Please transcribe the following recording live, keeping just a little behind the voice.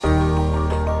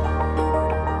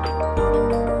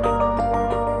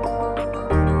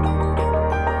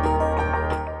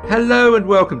Hello and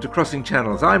welcome to Crossing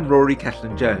Channels. I'm Rory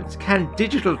Catlin-Jones. Can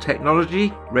digital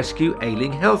technology rescue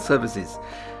ailing health services?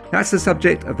 That's the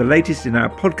subject of the latest in our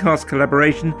podcast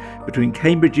collaboration between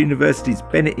Cambridge University's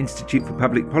Bennett Institute for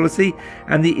Public Policy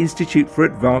and the Institute for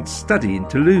Advanced Study in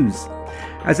Toulouse.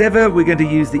 As ever, we're going to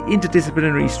use the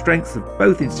interdisciplinary strengths of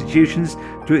both institutions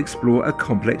to explore a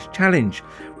complex challenge.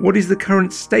 What is the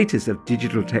current status of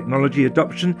digital technology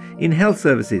adoption in health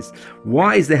services?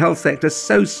 Why is the health sector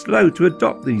so slow to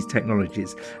adopt these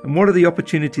technologies? And what are the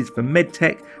opportunities for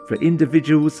medtech, for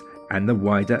individuals and the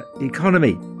wider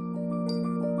economy?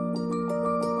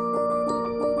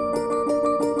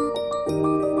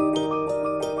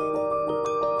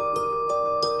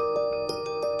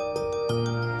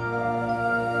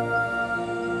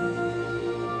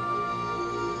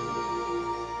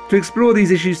 To explore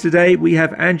these issues today, we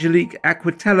have Angelique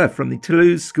Aquatella from the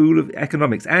Toulouse School of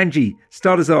Economics. Angie,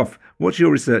 start us off. What's your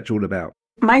research all about?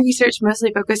 My research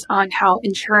mostly focused on how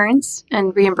insurance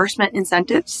and reimbursement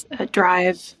incentives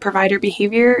drive provider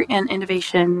behavior and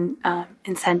innovation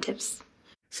incentives.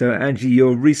 So, Angie,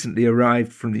 you're recently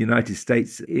arrived from the United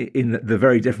States in the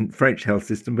very different French health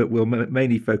system, but we'll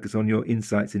mainly focus on your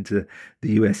insights into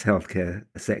the US healthcare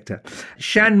sector.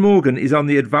 Shan Morgan is on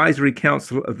the Advisory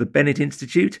Council of the Bennett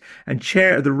Institute and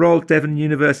chair of the Royal Devon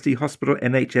University Hospital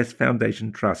NHS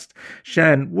Foundation Trust.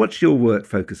 Shan, what's your work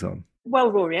focus on?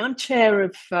 Well, Rory, I'm chair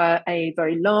of a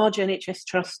very large NHS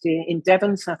trust in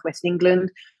Devon, southwest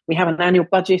England. We have an annual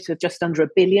budget of just under $1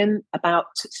 billion, about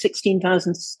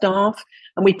 16,000 staff,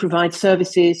 and we provide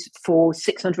services for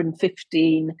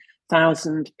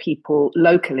 615,000 people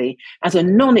locally. As a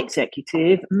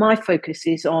non-executive, my focus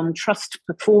is on trust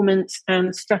performance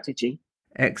and strategy.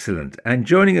 Excellent. And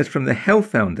joining us from the Health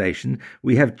Foundation,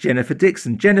 we have Jennifer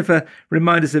Dixon. Jennifer,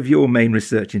 remind us of your main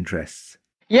research interests.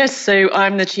 Yes, so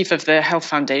I'm the chief of the Health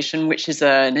Foundation, which is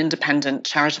an independent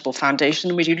charitable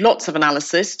foundation. We do lots of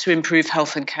analysis to improve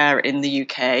health and care in the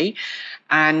UK,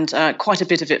 and quite a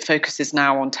bit of it focuses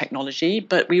now on technology,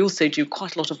 but we also do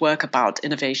quite a lot of work about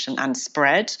innovation and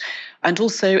spread, and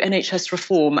also NHS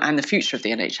reform and the future of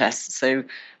the NHS. So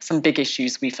some big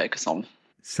issues we focus on.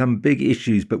 Some big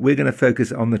issues, but we're going to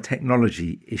focus on the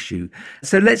technology issue.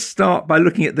 So let's start by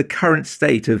looking at the current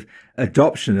state of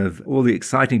adoption of all the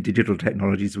exciting digital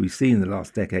technologies we've seen in the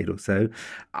last decade or so.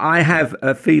 I have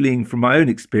a feeling from my own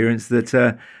experience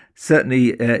that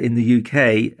certainly in the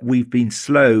UK, we've been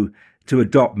slow to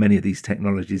adopt many of these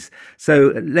technologies.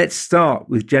 So let's start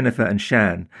with Jennifer and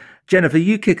Shan. Jennifer,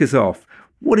 you kick us off.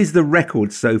 What is the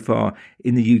record so far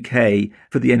in the UK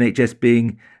for the NHS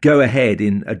being go ahead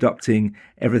in adopting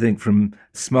everything from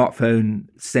smartphone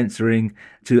censoring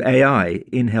to AI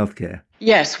in healthcare?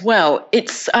 Yes, well,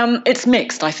 it's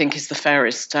mixed, I think, is the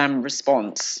fairest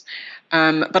response.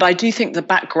 But I do think the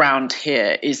background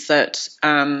here is that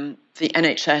the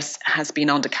NHS has been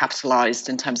undercapitalised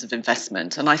in terms of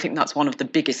investment. And I think that's one of the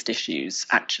biggest issues,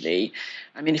 actually.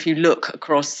 I mean, if you look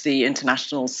across the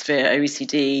international sphere,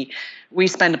 OECD, we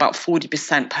spend about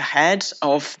 40% per head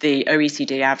of the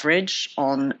OECD average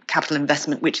on capital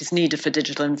investment, which is needed for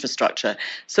digital infrastructure.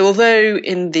 So although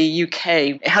in the UK,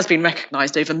 it has been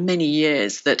recognised over many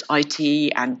years that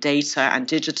IT and data and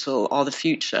digital are the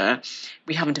future,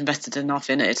 we haven't invested enough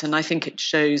in it. And I think it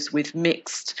shows with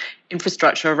mixed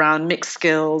infrastructure around mixed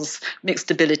skills,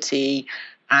 mixed ability,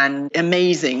 and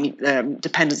amazing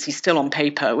dependency still on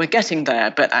paper. We're getting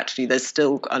there, but actually there's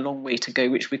still a long way to go,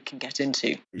 which we can get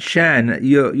into. Shan,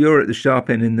 you're at the sharp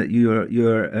end in that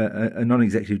you're a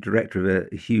non-executive director of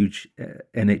a huge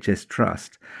NHS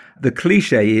trust. The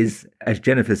cliche is, as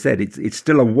Jennifer said, it's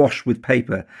still awash with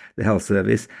paper, the health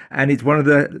service, and it's one of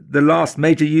the last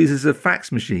major users of fax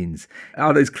machines.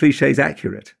 Are those cliches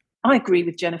accurate? I agree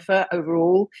with Jennifer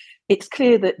overall. It's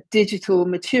clear that digital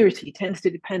maturity tends to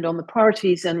depend on the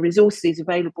priorities and resources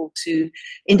available to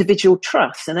individual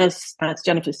trusts. And as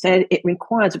Jennifer said, it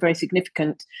requires a very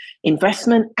significant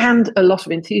investment and a lot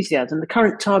of enthusiasm. The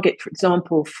current target, for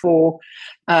example, for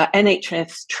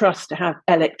NHS trusts to have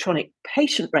electronic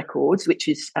patient records, which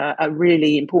is a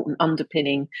really important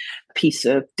underpinning piece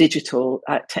of digital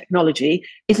technology,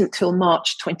 isn't till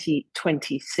March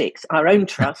 2026. Our own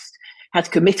trust has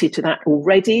committed to that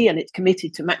already, and it's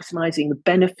committed to maximising the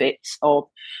benefits of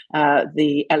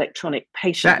the electronic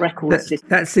patient record system.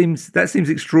 That seems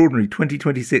extraordinary.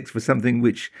 2026 for something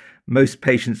which most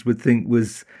patients would think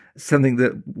was something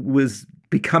that was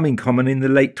becoming common in the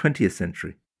late 20th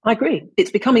century. I agree.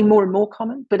 It's becoming more and more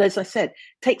common, but as I said, it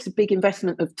takes a big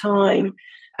investment of time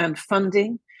and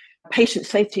funding. Patient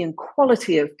safety and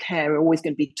quality of care are always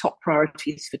going to be top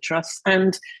priorities for trusts,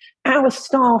 and our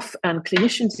staff and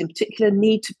clinicians in particular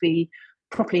need to be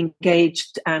properly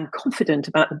engaged and confident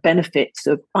about the benefits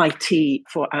of IT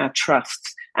for our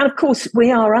trusts. And of course,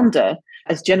 we are under,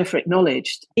 as Jennifer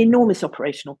acknowledged, enormous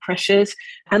operational pressures,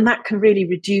 and that can really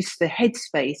reduce the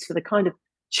headspace for the kind of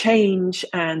change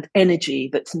and energy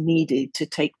that's needed to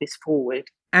take this forward.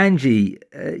 Angie,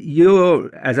 you're,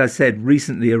 as I said,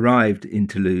 recently arrived in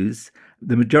Toulouse.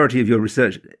 The majority of your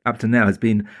research up to now has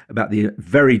been about the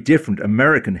very different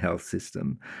American health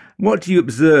system. What do you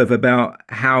observe about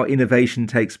how innovation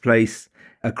takes place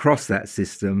across that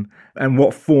system and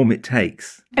what form it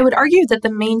takes? I would argue that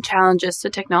the main challenges to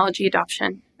technology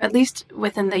adoption, at least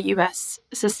within the US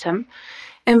system,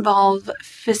 involve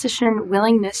physician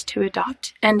willingness to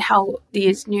adopt and how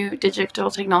these new digital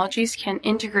technologies can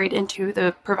integrate into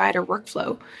the provider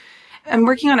workflow. I'm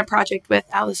working on a project with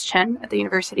Alice Chen at the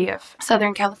University of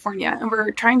Southern California, and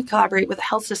we're trying to collaborate with the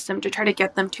health system to try to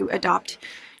get them to adopt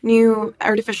new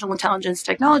artificial intelligence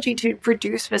technology to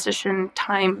reduce physician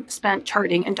time spent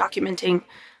charting and documenting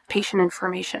patient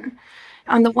information.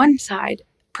 On the one side,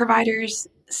 providers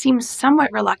seem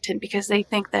somewhat reluctant because they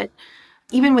think that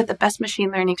even with the best machine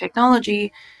learning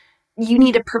technology, you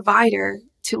need a provider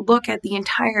to look at the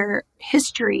entire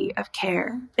history of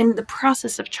care and the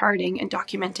process of charting and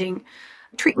documenting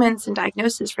treatments and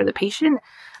diagnosis for the patient.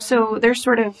 So there's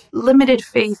sort of limited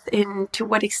faith in to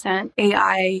what extent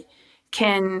AI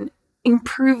can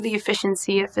improve the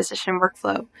efficiency of physician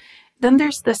workflow. Then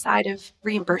there's the side of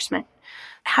reimbursement.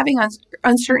 Having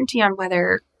uncertainty on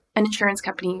whether an insurance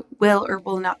company will or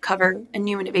will not cover a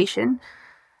new innovation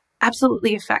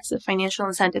absolutely affects the financial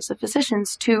incentives of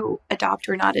physicians to adopt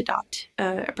or not adopt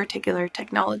a particular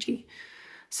technology.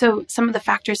 So some of the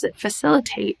factors that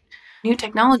facilitate new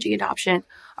technology adoption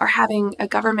are having a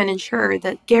government insurer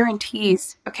that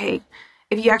guarantees, okay,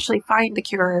 if you actually find the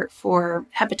cure for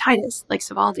hepatitis, like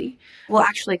Sovaldi, we'll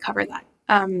actually cover that.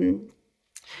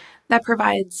 That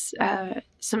provides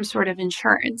some sort of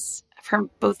insurance from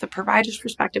both the provider's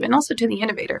perspective and also to the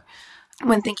innovator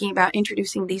when thinking about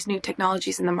introducing these new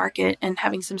technologies in the market and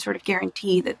having some sort of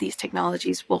guarantee that these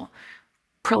technologies will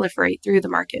proliferate through the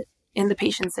market in the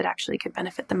patients that actually could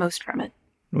benefit the most from it.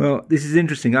 Well, this is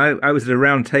interesting. I was at a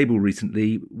round table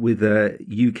recently with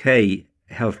UK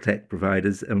health tech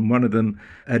providers, and one of them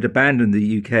had abandoned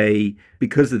the UK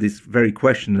because of this very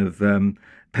question of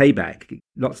payback.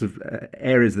 Lots of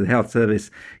areas of the health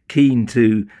service keen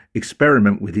to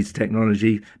experiment with his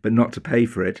technology, but not to pay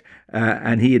for it.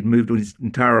 And he had moved his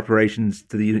entire operations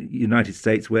to the United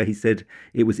States, where he said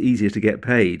it was easier to get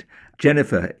paid.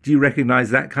 Jennifer, do you recognize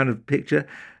that kind of picture?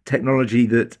 Technology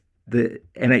that the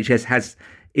NHS has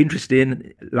interest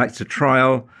in, likes to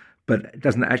trial, but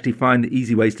doesn't actually find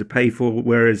easy ways to pay for,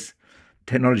 whereas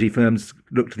technology firms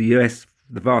look to the US,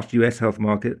 the vast US health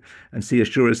market, and see a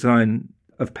surer sign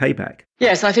of payback.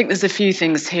 Yes, I think there's a few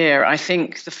things here. I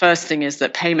think the first thing is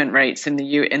that payment rates in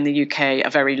the UK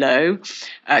are very low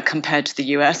compared to the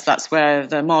US. That's where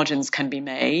the margins can be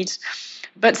made.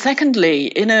 But secondly,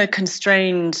 in a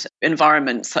constrained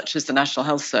environment such as the National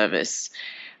Health Service,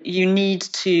 you need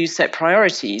to set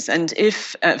priorities. And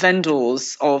if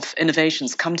vendors of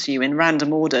innovations come to you in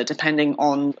random order, depending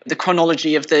on the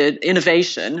chronology of the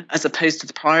innovation, as opposed to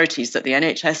the priorities that the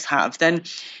NHS have, then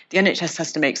the NHS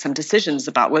has to make some decisions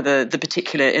about whether the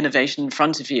particular innovation in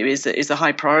front of you is a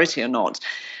high priority or not.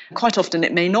 Quite often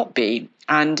it may not be,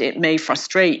 and it may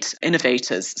frustrate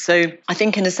innovators. So I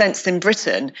think in a sense in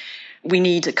Britain, we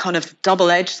need a kind of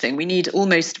double-edged thing. We need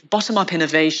almost bottom-up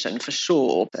innovation for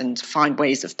sure and find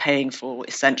ways of paying for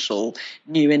essential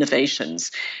new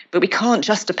innovations. But we can't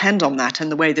just depend on that in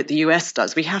the way that the US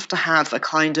does. We have to have a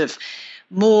kind of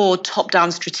more top-down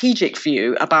strategic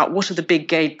view about what are the big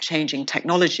game-changing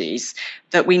technologies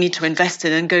that we need to invest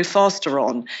in and go faster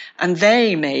on. And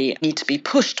they may need to be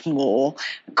pushed more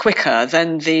quicker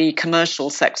than the commercial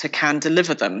sector can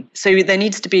deliver them. So there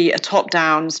needs to be a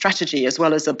top-down strategy as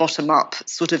well as a bottom-up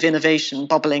sort of innovation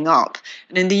bubbling up.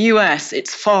 And in the US,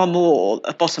 it's far more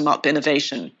a bottom-up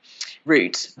innovation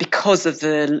route because of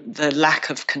the lack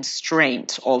of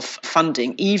constraint of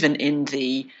funding, even in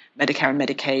the Medicare and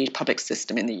Medicaid public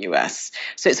system in the US.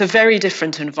 So it's a very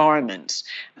different environment.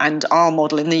 And our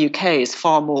model in the UK is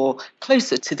far more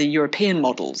closer to the European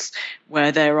models,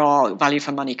 where there are value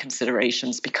for money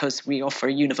considerations because we offer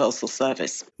a universal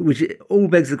service. Which all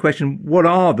begs the question, what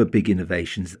are the big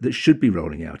innovations that should be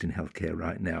rolling out in healthcare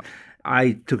right now?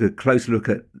 I took a close look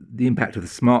at the impact of the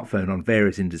smartphone on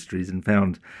various industries and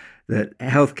found that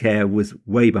healthcare was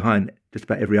way behind just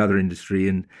about every other industry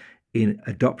in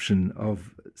adoption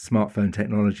of smartphone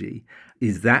technology.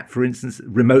 Is that, for instance,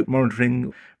 remote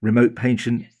monitoring, remote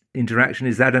patient interaction?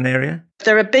 Is that an area?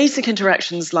 There are basic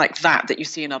interactions like that you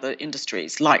see in other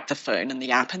industries, like the phone and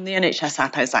the app. And the NHS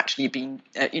app has actually been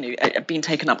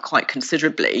taken up quite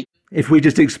considerably. If we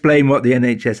just explain what the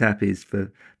NHS app is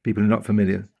for people who are not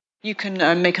familiar. You can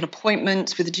make an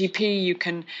appointment with a GP, you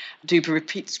can do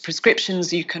repeat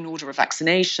prescriptions, you can order a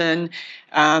vaccination,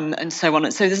 and so on.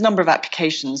 And so there's a number of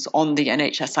applications on the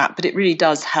NHS app, but it really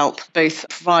does help both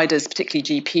providers, particularly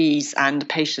GPs, and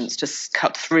patients just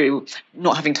cut through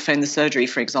not having to phone the surgery,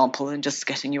 for example, and just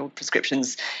getting your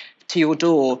prescriptions to your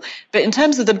door. But in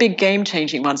terms of the big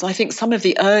game-changing ones, I think some of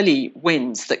the early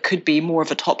wins that could be more of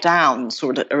a top-down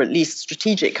sort of, or at least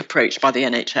strategic approach by the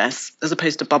NHS, as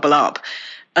opposed to bubble up,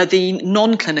 are the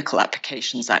non-clinical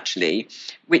applications, actually,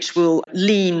 which will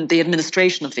lean the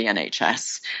administration of the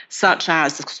NHS, such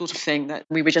as the sort of thing that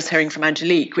we were just hearing from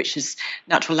Angelique, which is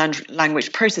natural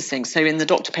language processing. So in the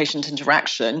doctor-patient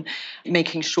interaction,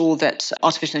 making sure that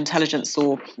artificial intelligence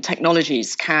or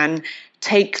technologies can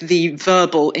take the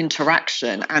verbal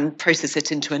interaction and process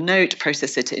it into a note,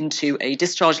 process it into a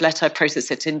discharge letter, process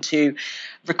it into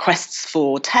requests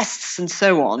for tests and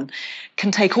so on, can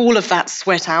take all of that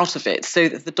sweat out of it so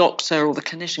that the doctor or the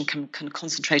clinician can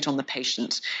concentrate on the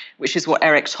patient, which is what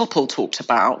Eric Topol talked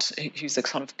about, who's a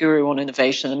kind of guru on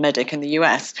innovation and medic in the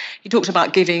US. He talked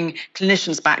about giving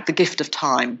clinicians back the gift of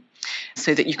time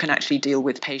so that you can actually deal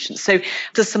with patients. So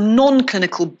there's some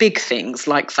non-clinical big things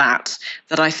like that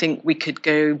I think we could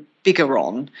go bigger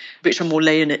on, which are more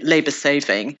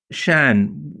labour-saving. Shan,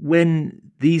 when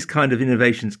these kind of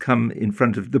innovations come in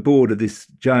front of the board of this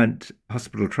giant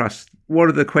hospital trust, what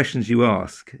are the questions you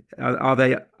ask? Are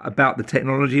they about the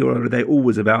technology, or are they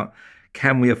always about,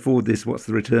 can we afford this? What's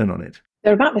the return on it?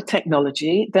 They're about the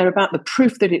technology. They're about the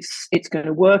proof that it's going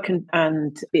to work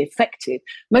and be effective.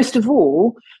 Most of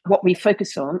all, what we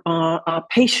focus on are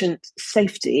patient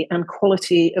safety and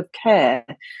quality of care.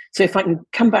 So if I can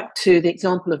come back to the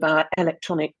example of our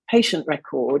electronic patient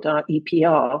record, our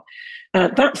EPR,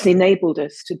 that's enabled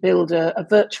us to build a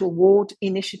virtual ward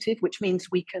initiative, which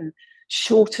means we can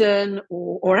shorten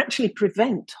or actually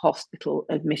prevent hospital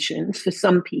admissions for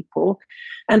some people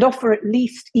and offer at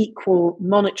least equal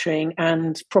monitoring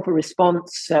and proper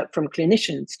response from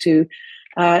clinicians to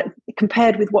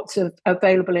compared with what's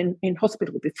available in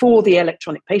hospital. Before the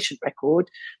electronic patient record,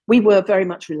 we were very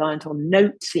much reliant on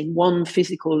notes in one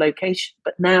physical location.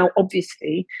 But now,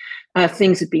 obviously,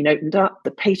 things have been opened up.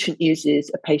 The patient uses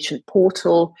a patient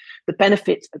portal. The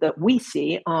benefits that we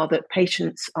see are that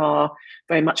patients are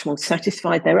very much more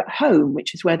satisfied. They're at home,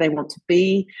 which is where they want to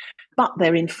be, but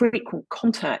they're in frequent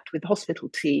contact with the hospital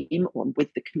team or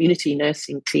with the community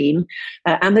nursing team.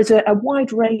 And there's a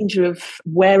wide range of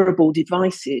wearable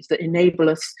devices that enable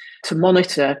us to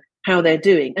monitor how they're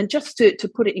doing. And just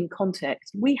to put it in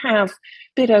context, we have a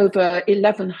bit over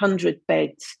 1,100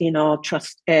 beds in our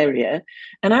trust area,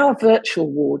 and our virtual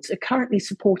wards are currently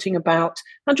supporting about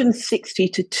 160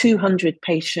 to 200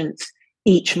 patients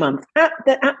each month at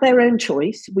their own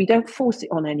choice. We don't force it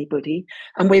on anybody.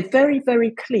 And we're very,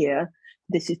 very clear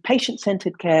this is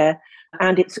patient-centered care,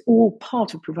 and it's all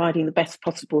part of providing the best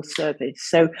possible service.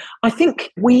 So I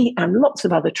think we and lots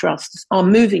of other trusts are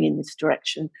moving in this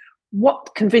direction.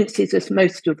 What convinces us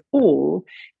most of all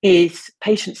is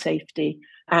patient safety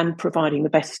and providing the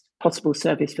best possible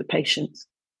service for patients.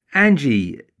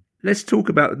 Angie, let's talk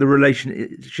about the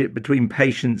relationship between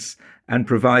patients and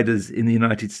providers in the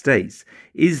United States.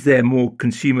 Is there more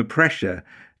consumer pressure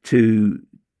to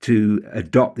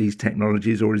adopt these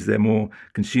technologies, or is there more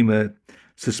consumer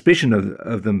suspicion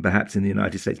of them perhaps in the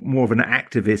United States, more of an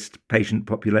activist patient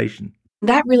population?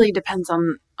 That really depends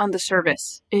on the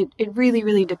service. It really,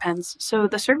 really depends. So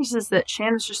the services that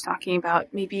Shan was just talking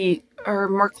about maybe are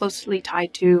more closely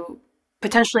tied to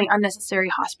potentially unnecessary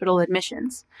hospital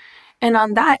admissions. And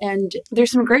on that end,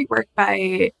 there's some great work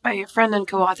by a friend and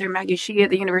co-author, Maggie Shee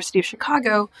at the University of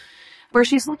Chicago, where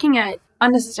she's looking at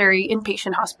unnecessary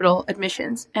inpatient hospital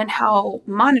admissions and how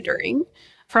monitoring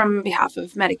from behalf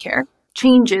of Medicare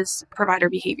changes provider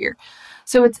behavior.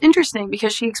 So it's interesting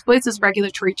because she exploits this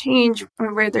regulatory change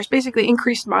where there's basically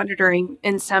increased monitoring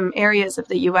in some areas of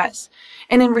the US.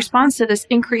 And in response to this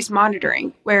increased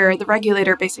monitoring, where the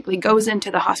regulator basically goes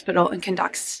into the hospital and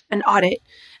conducts an audit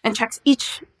and checks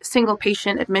each single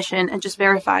patient admission and just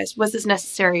verifies, was this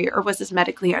necessary or was this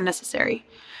medically unnecessary?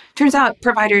 Turns out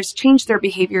providers change their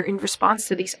behavior in response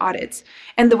to these audits.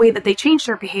 And the way that they change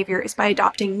their behavior is by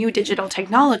adopting new digital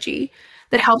technology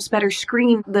that helps better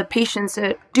screen the patients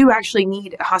that do actually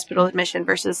need a hospital admission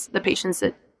versus the patients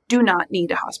that do not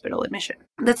need a hospital admission.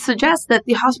 That suggests that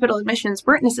the hospital admissions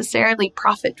weren't necessarily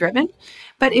profit-driven,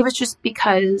 but it was just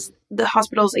because the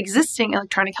hospital's existing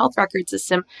electronic health record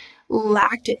system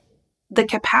lacked the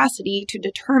capacity to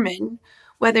determine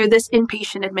whether this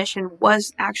inpatient admission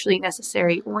was actually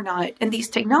necessary or not. And these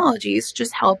technologies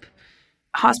just help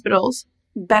hospitals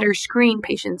better screen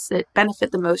patients that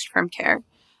benefit the most from care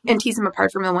and tease them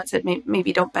apart from the ones that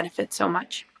maybe don't benefit so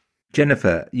much.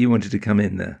 Jennifer, you wanted to come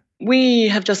in there. We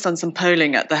have just done some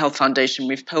polling at the Health Foundation.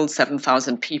 We've polled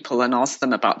 7,000 people and asked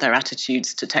them about their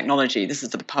attitudes to technology. This is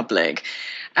to the public.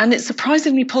 And it's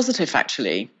surprisingly positive,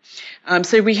 actually.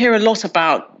 So we hear a lot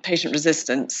about patient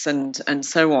resistance and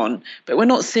so on, but we're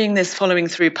not seeing this following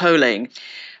through polling.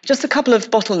 Just a couple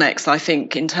of bottlenecks, I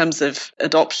think, in terms of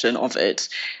adoption of it.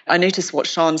 I noticed what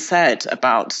Sian said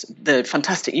about the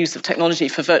fantastic use of technology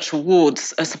for virtual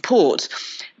wards support.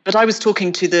 But I was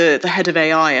talking to the head of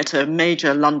AI at a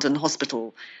major London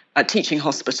hospital, a teaching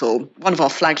hospital, one of our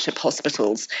flagship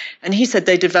hospitals. And he said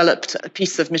they developed a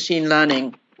piece of machine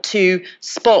learning to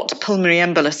spot pulmonary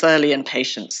embolus early in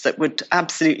patients that would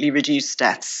absolutely reduce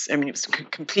deaths. I mean, it was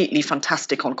completely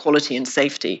fantastic on quality and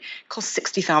safety. It cost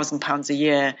 £60,000 a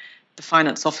year. The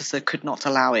finance officer could not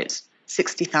allow it.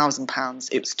 £60,000,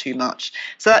 it was too much.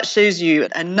 So that shows you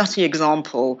a nutty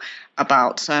example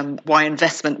about why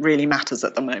investment really matters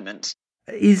at the moment.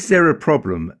 Is there a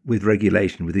problem with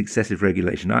regulation, with excessive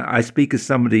regulation? I speak as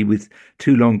somebody with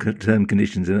two long-term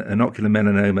conditions, an ocular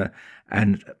melanoma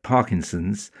and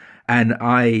Parkinson's, and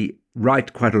I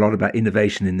write quite a lot about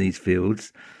innovation in these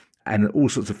fields and all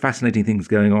sorts of fascinating things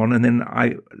going on. And then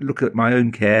I look at my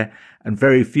own care, and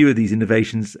very few of these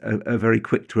innovations are very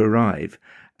quick to arrive.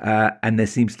 And there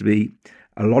seems to be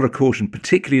a lot of caution,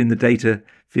 particularly in the data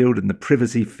field and the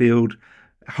privacy field,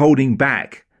 holding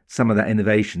back some of that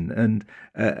innovation, and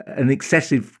an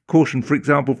excessive caution, for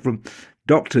example, from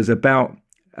doctors about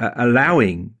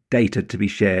allowing data to be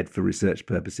shared for research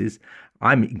purposes.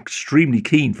 I'm extremely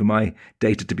keen for my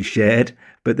data to be shared,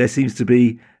 but there seems to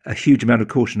be a huge amount of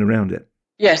caution around it.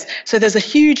 Yes, so there's a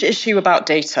huge issue about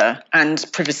data and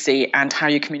privacy and how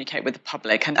you communicate with the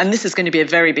public. And this is going to be a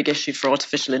very big issue for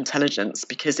artificial intelligence,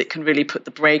 because it can really put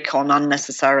the brake on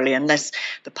unnecessarily unless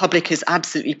the public is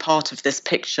absolutely part of this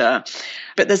picture.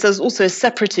 But there's also a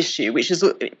separate issue, which is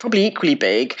probably equally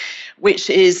big, which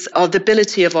is the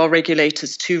ability of our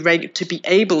regulators to be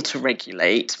able to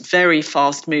regulate very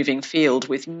fast-moving field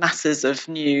with masses of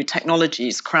new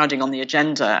technologies crowding on the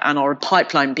agenda and our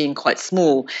pipeline being quite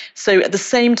small. So at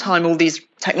the same time all these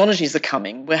technologies are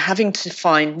coming, we're having to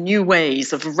find new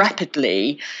ways of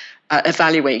rapidly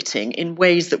evaluating in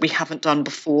ways that we haven't done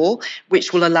before,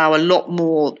 which will allow a lot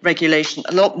more regulation,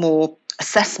 a lot more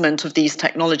assessment of these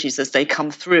technologies as they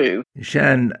come through.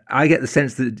 Sian, I get the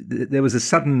sense that there was a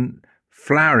sudden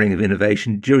flowering of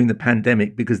innovation during the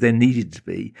pandemic because there needed to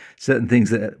be. Certain things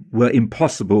that were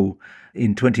impossible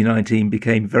in 2019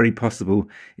 became very possible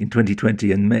in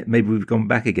 2020, and maybe we've gone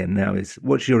back again now.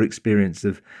 What's your experience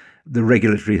of the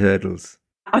regulatory hurdles?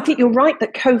 I think you're right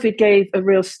that COVID gave a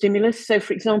real stimulus. So,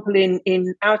 for example,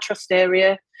 in our trust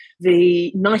area,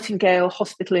 the Nightingale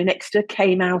Hospital in Exeter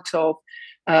came out of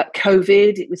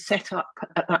COVID. It was set up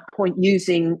at that point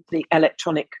using the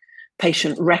electronic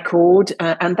patient record,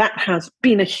 and that has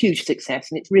been a huge success.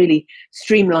 And it's really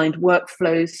streamlined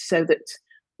workflows so that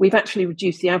we've actually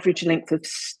reduced the average length of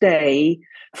stay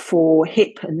for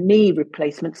hip and knee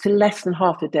replacements to less than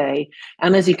half a day.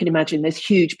 And as you can imagine, there's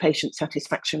huge patient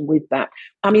satisfaction with that.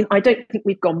 I mean, I don't think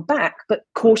we've gone back, but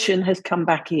caution has come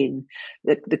back in.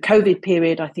 The COVID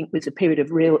period, I think, was a period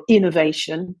of real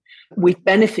innovation. We've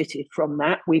benefited from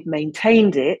that. We've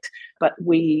maintained it, but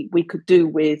we could do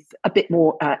with a bit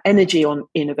more energy on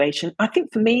innovation. I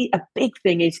think for me, a big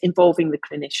thing is involving the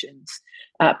clinicians,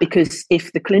 because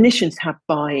if the clinicians have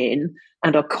buy-in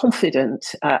and are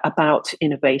confident about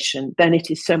innovation, then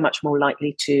it is so much more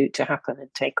likely to happen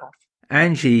and take off.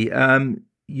 Angie,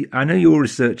 I know your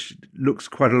research looks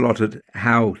quite a lot at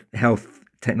how health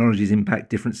technologies impact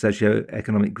different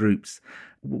socioeconomic groups.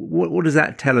 What does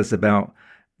that tell us about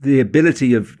the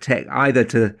ability of tech either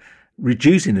to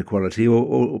reduce inequality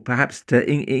or perhaps to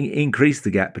increase the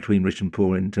gap between rich and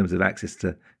poor in terms of access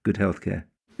to good healthcare?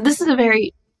 This is a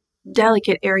very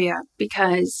delicate area,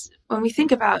 because when we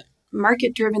think about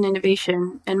market-driven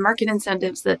innovation and market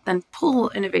incentives that then pull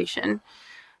innovation,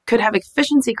 could have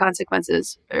efficiency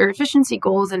consequences or efficiency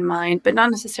goals in mind, but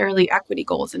not necessarily equity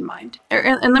goals in mind.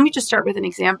 And let me just start with an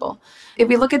example. If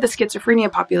we look at the schizophrenia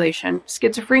population,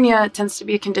 schizophrenia tends to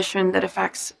be a condition that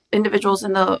affects individuals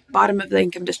in the bottom of the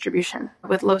income distribution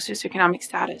with low socioeconomic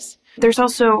status. There's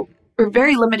also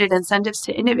very limited incentives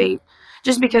to innovate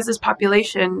just because this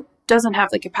population doesn't have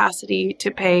the capacity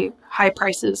to pay high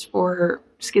prices for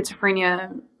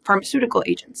schizophrenia pharmaceutical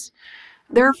agents.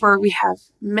 Therefore, we have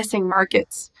missing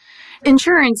markets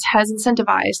Insurance has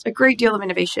incentivized a great deal of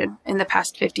innovation in the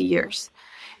past 50 years.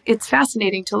 It's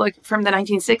fascinating to look from the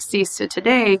 1960s to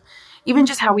today, even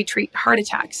just how we treat heart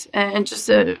attacks and just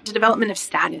the development of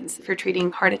statins for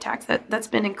treating heart attacks. That's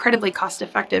been incredibly cost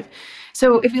effective.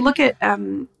 So if we look at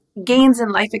gains in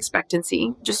life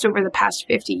expectancy just over the past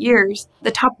 50 years,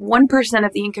 the top 1%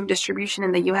 of the income distribution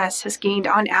in the US has gained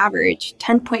on average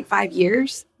 10.5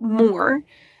 years more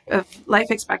of life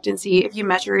expectancy if you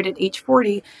measure it at age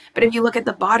 40. But if you look at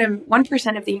the bottom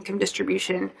 1% of the income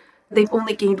distribution, they've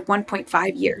only gained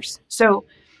 1.5 years. So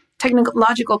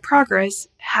technological progress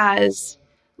has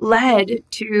led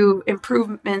to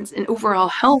improvements in overall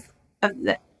health of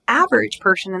the average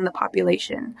person in the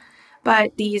population.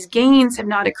 But these gains have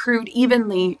not accrued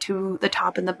evenly to the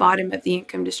top and the bottom of the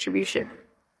income distribution.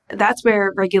 That's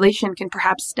where regulation can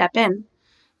perhaps step in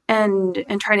and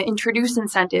try to introduce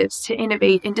incentives to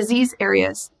innovate in disease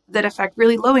areas that affect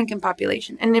really low-income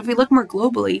population. And if we look more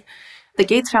globally, the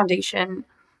Gates Foundation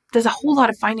does a whole lot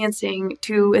of financing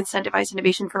to incentivize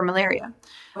innovation for malaria,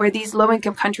 where these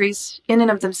low-income countries in and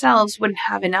of themselves wouldn't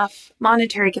have enough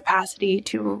monetary capacity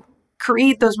to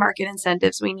create those market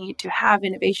incentives we need to have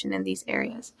innovation in these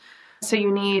areas. So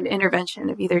you need intervention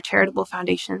of either charitable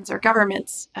foundations or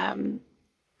governments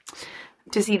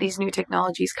to see these new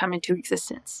technologies come into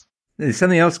existence. There's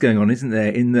something else going on, isn't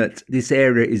there, in that this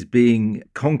area is being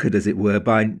conquered, as it were,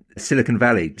 by Silicon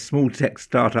Valley, small tech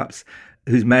startups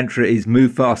whose mantra is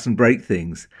move fast and break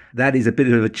things. That is a bit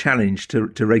of a challenge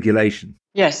to regulation.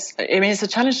 Yes, I mean, it's a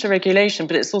challenge to regulation,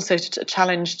 but it's also a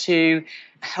challenge to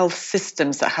health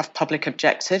systems that have public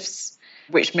objectives,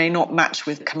 which may not match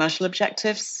with commercial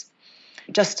objectives.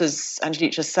 Just as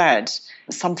Angelique just said,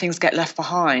 some things get left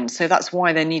behind. So that's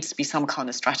why there needs to be some kind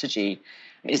of strategy.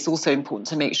 It's also important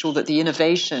to make sure that the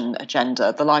innovation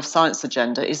agenda, the life science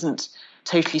agenda, isn't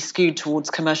totally skewed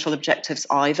towards commercial objectives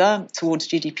either, towards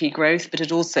GDP growth, but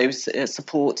it also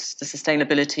supports the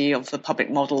sustainability of the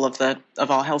public model of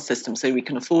our health system so we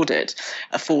can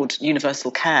afford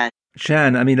universal care.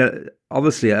 Shan, I mean,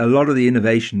 obviously a lot of the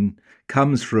innovation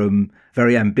comes from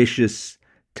very ambitious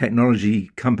technology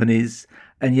companies,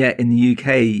 and yet in the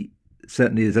UK,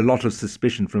 certainly there's a lot of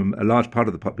suspicion from a large part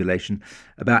of the population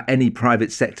about any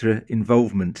private sector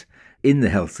involvement in the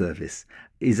health service.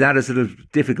 Is that a sort of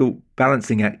difficult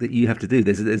balancing act that you have to do?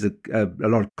 There's a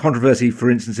lot of controversy, for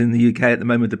instance, in the UK at the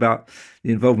moment about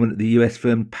the involvement of the US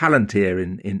firm Palantir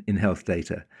in health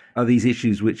data. Are these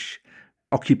issues which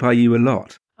occupy you a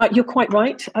lot? You're quite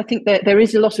right. I think that there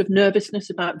is a lot of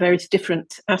nervousness about various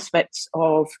different aspects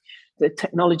of the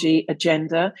technology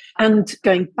agenda. And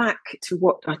going back to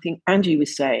what I think Angie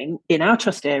was saying, in our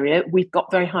trust area, we've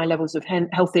got very high levels of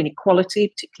health inequality,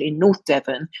 particularly in North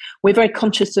Devon. We're very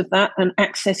conscious of that, and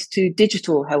access to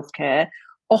digital healthcare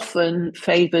often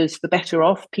favours the better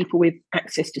off, people with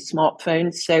access to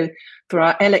smartphones. So for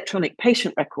our electronic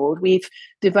patient record, we've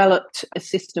developed a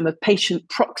system of patient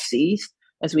proxies,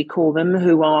 as we call them,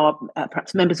 who are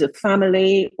perhaps members of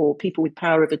family or people with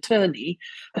power of attorney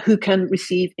who can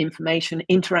receive information,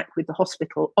 interact with the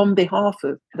hospital on behalf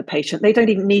of the patient. They don't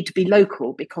even need to be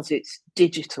local because it's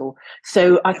digital.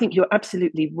 So I think you're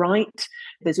absolutely right.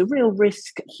 There's a real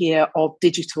risk here of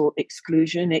digital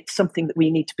exclusion. It's something that we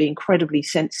need to be incredibly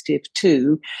sensitive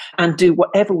to and do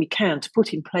whatever we can to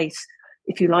put in place,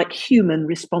 if you like, human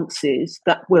responses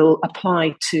that will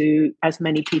apply to as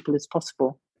many people as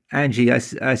possible. Angie, I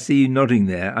see you nodding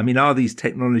there. I mean, are these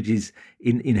technologies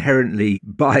inherently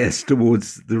biased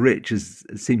towards the rich, as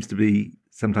seems to be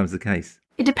sometimes the case?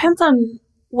 It depends on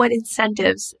what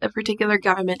incentives a particular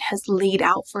government has laid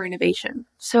out for innovation.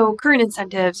 So current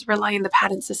incentives rely on the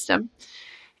patent system.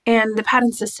 And the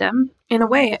patent system, in a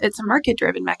way, it's a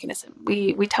market-driven mechanism.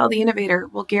 We tell the innovator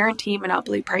we'll guarantee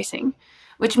monopoly pricing,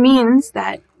 which means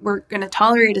that we're going to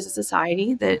tolerate as a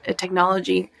society that a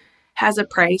technology has a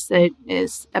price that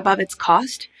is above its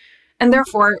cost. And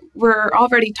therefore, we're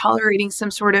already tolerating some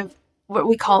sort of what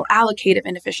we call allocative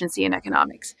inefficiency in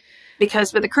economics.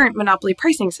 Because with the current monopoly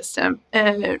pricing system,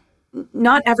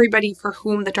 not everybody for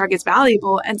whom the drug is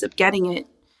valuable ends up getting it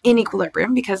in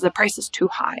equilibrium because the price is too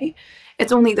high.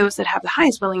 It's only those that have the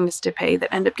highest willingness to pay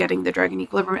that end up getting the drug in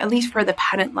equilibrium, at least for the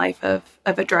patent life of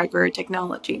a drug or a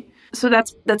technology. So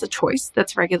that's a choice.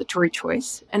 That's regulatory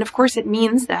choice. And of course, it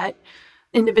means that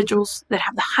individuals that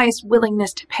have the highest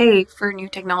willingness to pay for new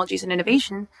technologies and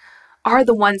innovation are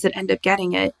the ones that end up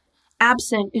getting it,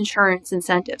 absent insurance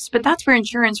incentives. But that's where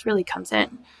insurance really comes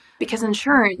in, because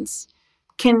insurance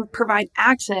can provide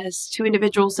access to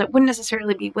individuals that wouldn't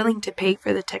necessarily be willing to pay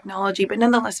for the technology, but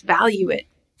nonetheless value it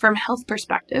from a health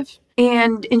perspective.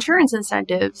 And insurance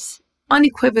incentives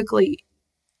unequivocally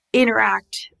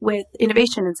interact with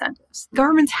innovation incentives.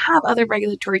 Governments have other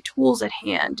regulatory tools at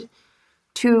hand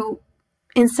to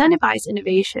incentivize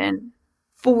innovation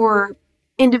for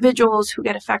individuals who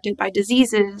get affected by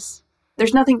diseases.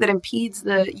 There's nothing that impedes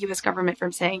the US government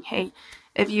from saying, hey,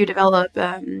 if you develop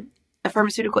a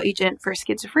pharmaceutical agent for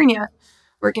schizophrenia,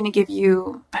 we're going to give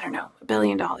you, $1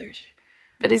 billion.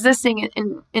 But existing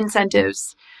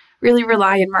incentives really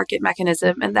rely on market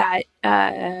mechanism, and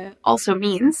that also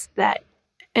means that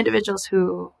individuals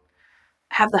who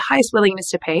have the highest willingness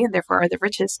to pay, and therefore are the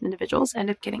richest individuals, end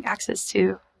up getting access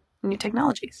to new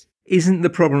technologies. Isn't the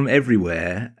problem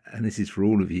everywhere, and this is for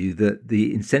all of you, that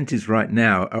the incentives right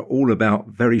now are all about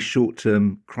very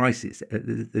short-term crises?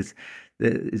 There's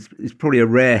probably a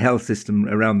rare health system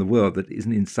around the world that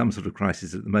isn't in some sort of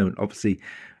crisis at the moment. Obviously,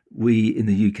 we in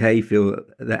the UK feel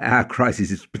that our crisis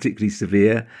is particularly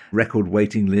severe, record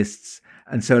waiting lists,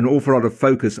 and so an awful lot of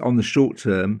focus on the short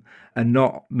term and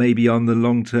not maybe on the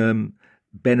long-term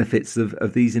benefits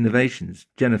of these innovations.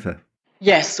 Jennifer?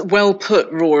 Yes, well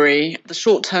put, Rory. The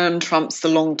short term trumps the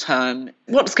long term.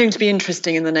 What's going to be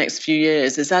interesting in the next few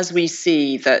years is as we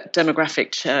see that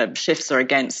demographic shifts are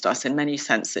against us in many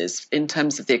senses in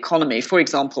terms of the economy. For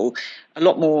example, a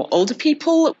lot more older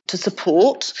people to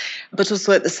support, but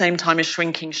also at the same time a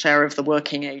shrinking share of the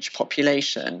working age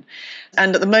population.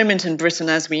 And at the moment in Britain,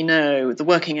 as we know, the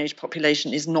working age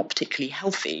population is not particularly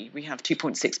healthy. We have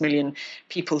 2.6 million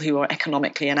people who are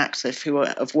economically inactive, who are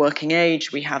of working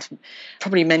age. We have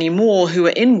probably many more who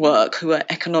are in work, who are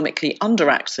economically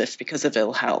underactive because of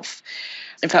ill health.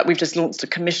 In fact, we've just launched a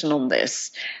commission on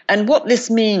this. And what this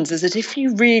means is that if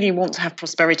you really want to have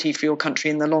prosperity for your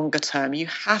country in the longer term, you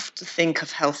have to think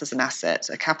of health as an asset,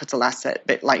 a capital asset, a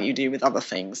bit like you do with other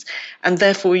things. And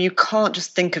therefore, you can't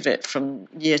just think of it from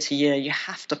year to year. You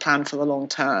have to plan for the long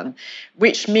term,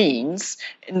 which means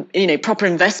proper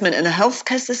investment in the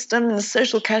healthcare system, in the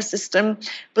social care system,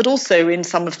 but also in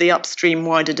some of the upstream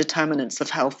wider determinants of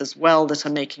health as well that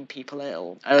are making people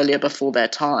ill earlier before their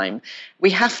time. We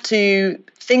have to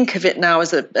think of it now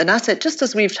as an asset, just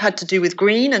as we've had to do with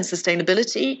green and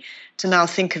sustainability, to now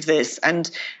think of this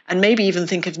and maybe even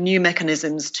think of new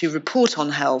mechanisms to report on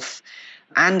health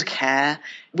and care,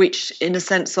 which in a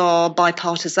sense are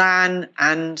bipartisan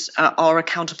and are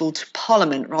accountable to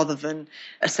Parliament rather than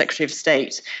a Secretary of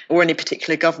State or any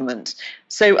particular government.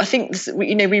 So I think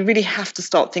we really have to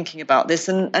start thinking about this.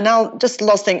 And now, just the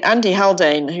last thing, Andy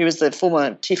Haldane, who was the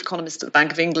former chief economist at the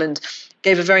Bank of England,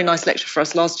 gave a very nice lecture for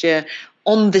us last year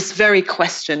on this very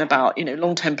question about,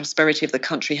 long-term prosperity of the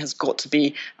country has got to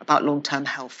be about long-term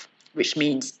health, which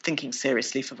means thinking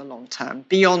seriously for the long term,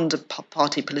 beyond a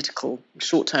party political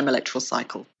short-term electoral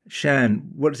cycle. Shan,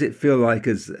 what does it feel like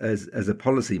as a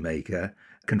policymaker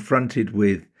confronted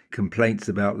with complaints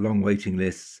about long waiting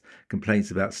lists,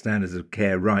 complaints about standards of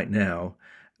care right now,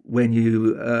 when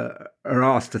you are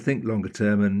asked to think longer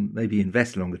term and maybe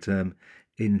invest longer term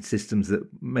in systems that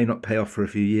may not pay off for a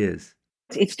few years?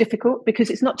 It's difficult because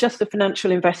it's not just the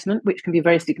financial investment, which can be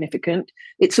very significant.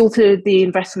 It's also the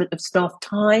investment of staff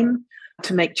time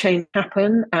to make change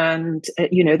happen. And,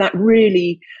 that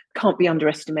really can't be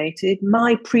underestimated.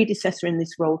 My predecessor in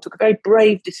this role took a very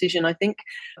brave decision, I think,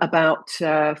 about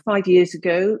 5 years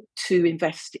ago to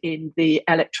invest in the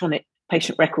electronic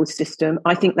patient record system.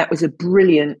 I think that was a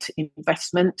brilliant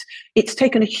investment. It's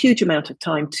taken a huge amount of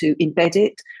time to embed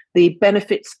it. The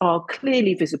benefits are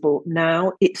clearly visible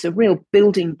now. It's a real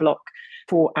building block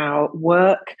for our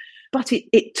work, but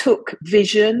it took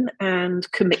vision and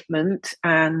commitment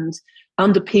and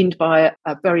underpinned by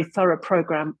a very thorough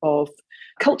program of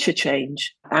culture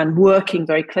change and working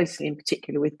very closely in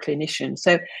particular with clinicians.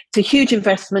 So it's a huge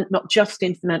investment, not just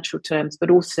in financial terms, but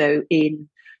also in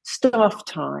staff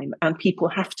time, and people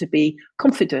have to be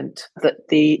confident that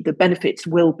the benefits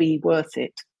will be worth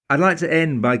it. I'd like to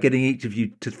end by getting each of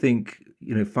you to think,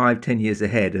 5-10 years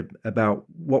ahead about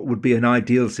what would be an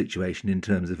ideal situation in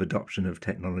terms of adoption of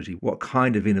technology, what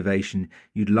kind of innovation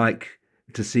you'd like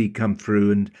to see come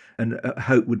through and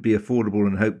hope would be affordable,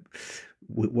 and hope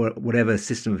whatever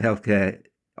system of healthcare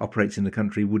operates in the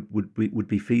country would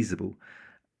be feasible.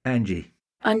 Angie?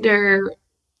 Under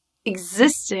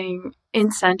existing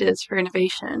incentives for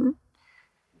innovation,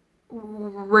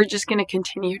 we're just going to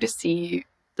continue to see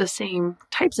the same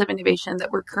types of innovation that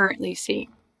we're currently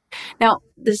seeing. Now,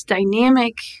 this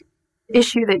dynamic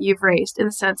issue that you've raised in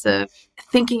the sense of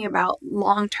thinking about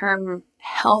long-term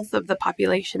health of the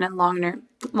population and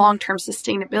long-term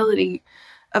sustainability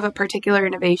of a particular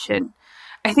innovation,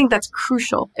 I think that's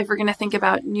crucial if we're going to think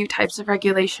about new types of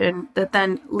regulation that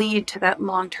then lead to that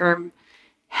long-term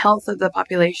health of the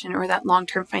population or that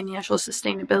long-term financial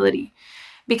sustainability.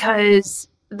 Because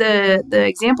the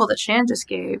example that Shan just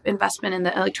gave, investment in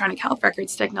the electronic health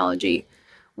records technology,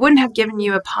 wouldn't have given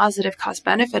you a positive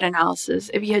cost-benefit analysis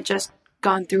if you had just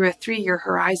gone through a 3-year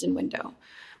horizon window.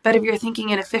 But if you're thinking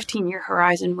in a 15-year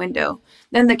horizon window,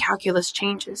 then the calculus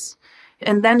changes.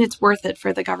 And then it's worth it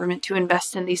for the government to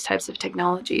invest in these types of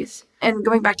technologies. And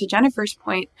going back to Jennifer's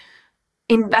point,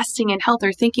 investing in health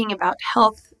or thinking about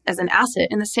health as an asset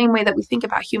in the same way that we think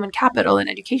about human capital and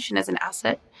education as an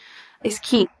asset is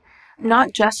key.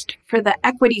 Not just for the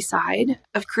equity side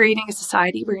of creating a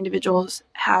society where individuals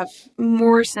have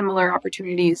more similar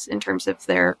opportunities in terms of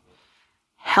their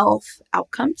health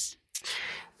outcomes,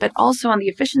 but also on the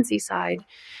efficiency side,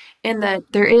 in that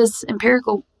there is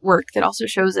empirical work that also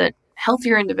shows that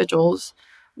healthier individuals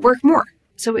work more.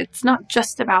 So it's not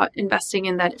just about investing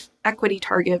in that equity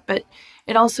target, but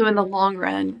it also in the long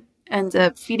run ends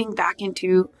up feeding back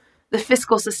into the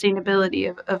fiscal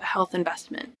sustainability of health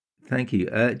investment. Thank you.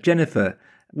 Jennifer,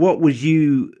 what would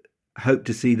you hope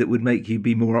to see that would make you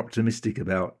be more optimistic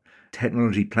about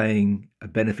technology playing a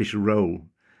beneficial role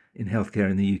in healthcare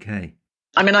in the UK?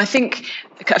 I mean, I think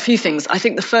a few things. I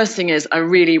think the first thing is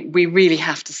we really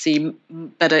have to see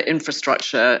better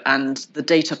infrastructure and the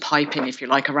data piping, if you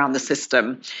like, around the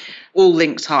system, all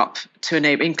linked up to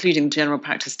enable, including general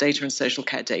practice data and social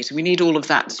care data. We need all of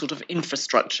that sort of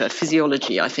infrastructure,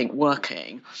 physiology, I think,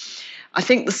 working. I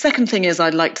think the second thing is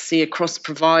I'd like to see across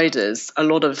providers a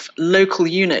lot of local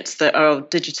units that are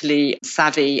digitally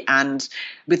savvy and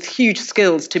with huge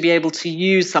skills to be able to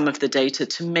use some of the data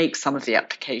to make some of the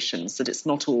applications, that it's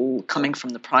not all coming from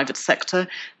the private sector,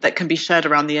 that can be shared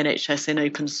around the NHS in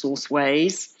open source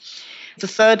ways. The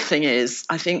third thing is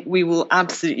I think we will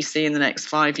absolutely see in the next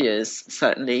 5 years,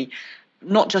 certainly,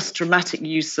 not just dramatic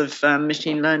use of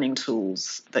machine learning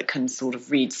tools that can sort of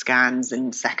read scans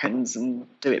in seconds and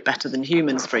do it better than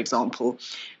humans, for example,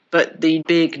 but the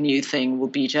big new thing will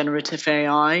be generative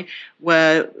AI,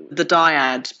 where the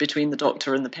dyad between the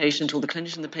doctor and the patient, or the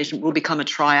clinician and the patient, will become a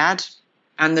triad,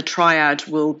 and the triad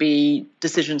will be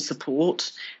decision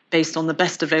support based on the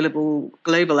best available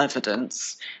global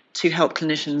evidence to help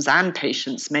clinicians and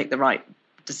patients make the right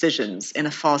decisions in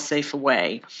a far safer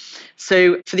way.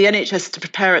 So for the NHS to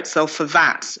prepare itself for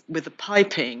that with the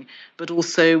piping, but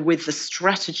also with the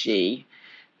strategy,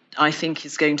 I think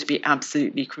is going to be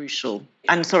absolutely crucial.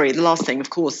 And the last thing, of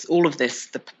course, all of this,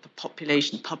 the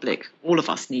population, public, all of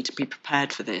us need to be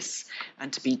prepared for this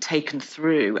and to be taken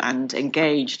through and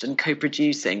engaged and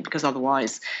co-producing, because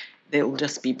otherwise they'll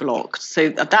just be blocked. So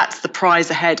that's the prize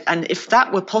ahead. And if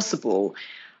that were possible,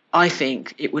 I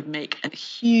think it would make a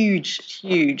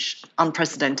huge,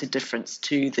 unprecedented difference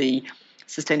to the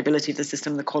sustainability of the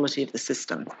system, the quality of the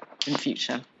system in the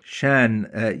future.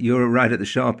 Shan, you're right at the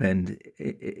sharp end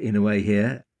in a way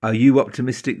here. Are you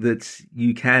optimistic that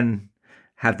you can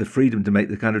have the freedom to make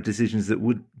the kind of decisions that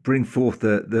would bring forth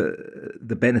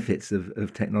the benefits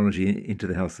of technology into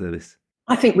the health service?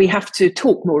 I think we have to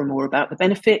talk more and more about the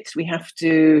benefits. We have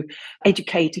to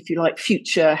educate, if you like,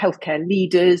 future healthcare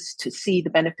leaders to see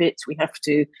the benefits. We have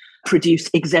to produce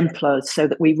exemplars so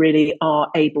that we really are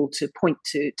able to point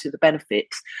to the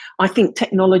benefits. I think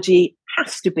technology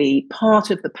has to be part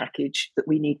of the package that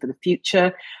we need for the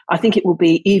future. I think it will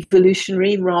be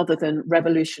evolutionary rather than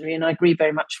revolutionary. And I agree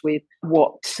very much with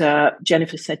what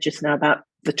Jennifer said just now about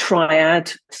the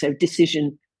triad, so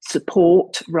decision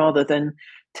support rather than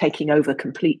taking over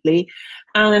completely.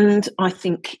 And I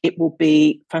think it will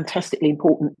be fantastically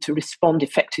important to respond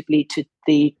effectively to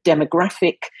the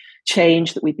demographic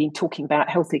change that we've been talking about,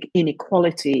 health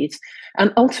inequalities.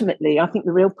 And ultimately, I think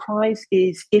the real prize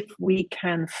is if we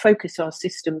can focus our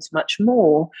systems much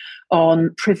more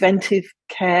on preventive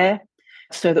care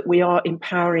so that we are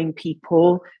empowering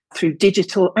people through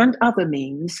digital and other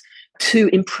means to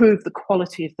improve the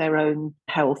quality of their own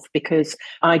health, because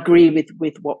I agree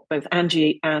with what both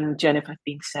Angie and Jennifer have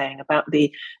been saying about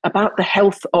the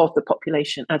health of the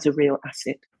population as a real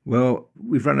asset. Well,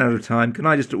 we've run out of time. Can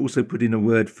I just also put in a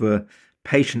word for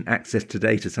patient access to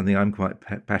data, something I'm quite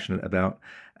passionate about,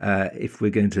 if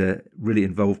we're going to really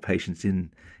involve patients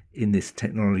in this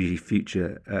technology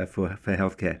future for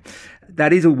healthcare.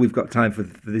 That is all we've got time for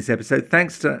this episode.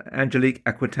 Thanks to Angelique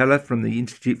Aquatella from the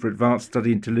Institute for Advanced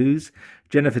Study in Toulouse,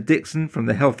 Jennifer Dixon from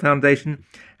the Health Foundation,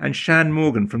 and Shan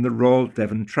Morgan from the Royal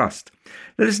Devon Trust.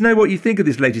 Let us know what you think of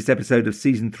this latest episode of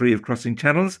Season 3 of Crossing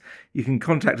Channels. You can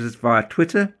contact us via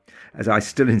Twitter, as I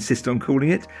still insist on calling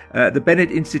it. The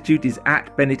Bennett Institute is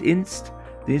 @BennettInst.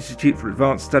 The Institute for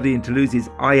Advanced Study in Toulouse is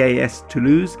IAS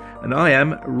Toulouse, and I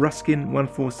am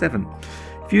Ruskin147.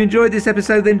 If If you enjoyed this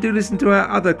episode, then do listen to our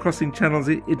other Crossing Channels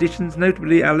editions,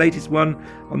 notably our latest one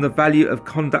on the value of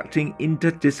conducting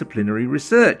interdisciplinary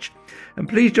research. And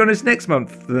please join us next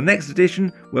month for the next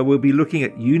edition, where we'll be looking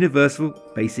at universal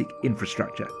basic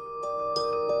infrastructure.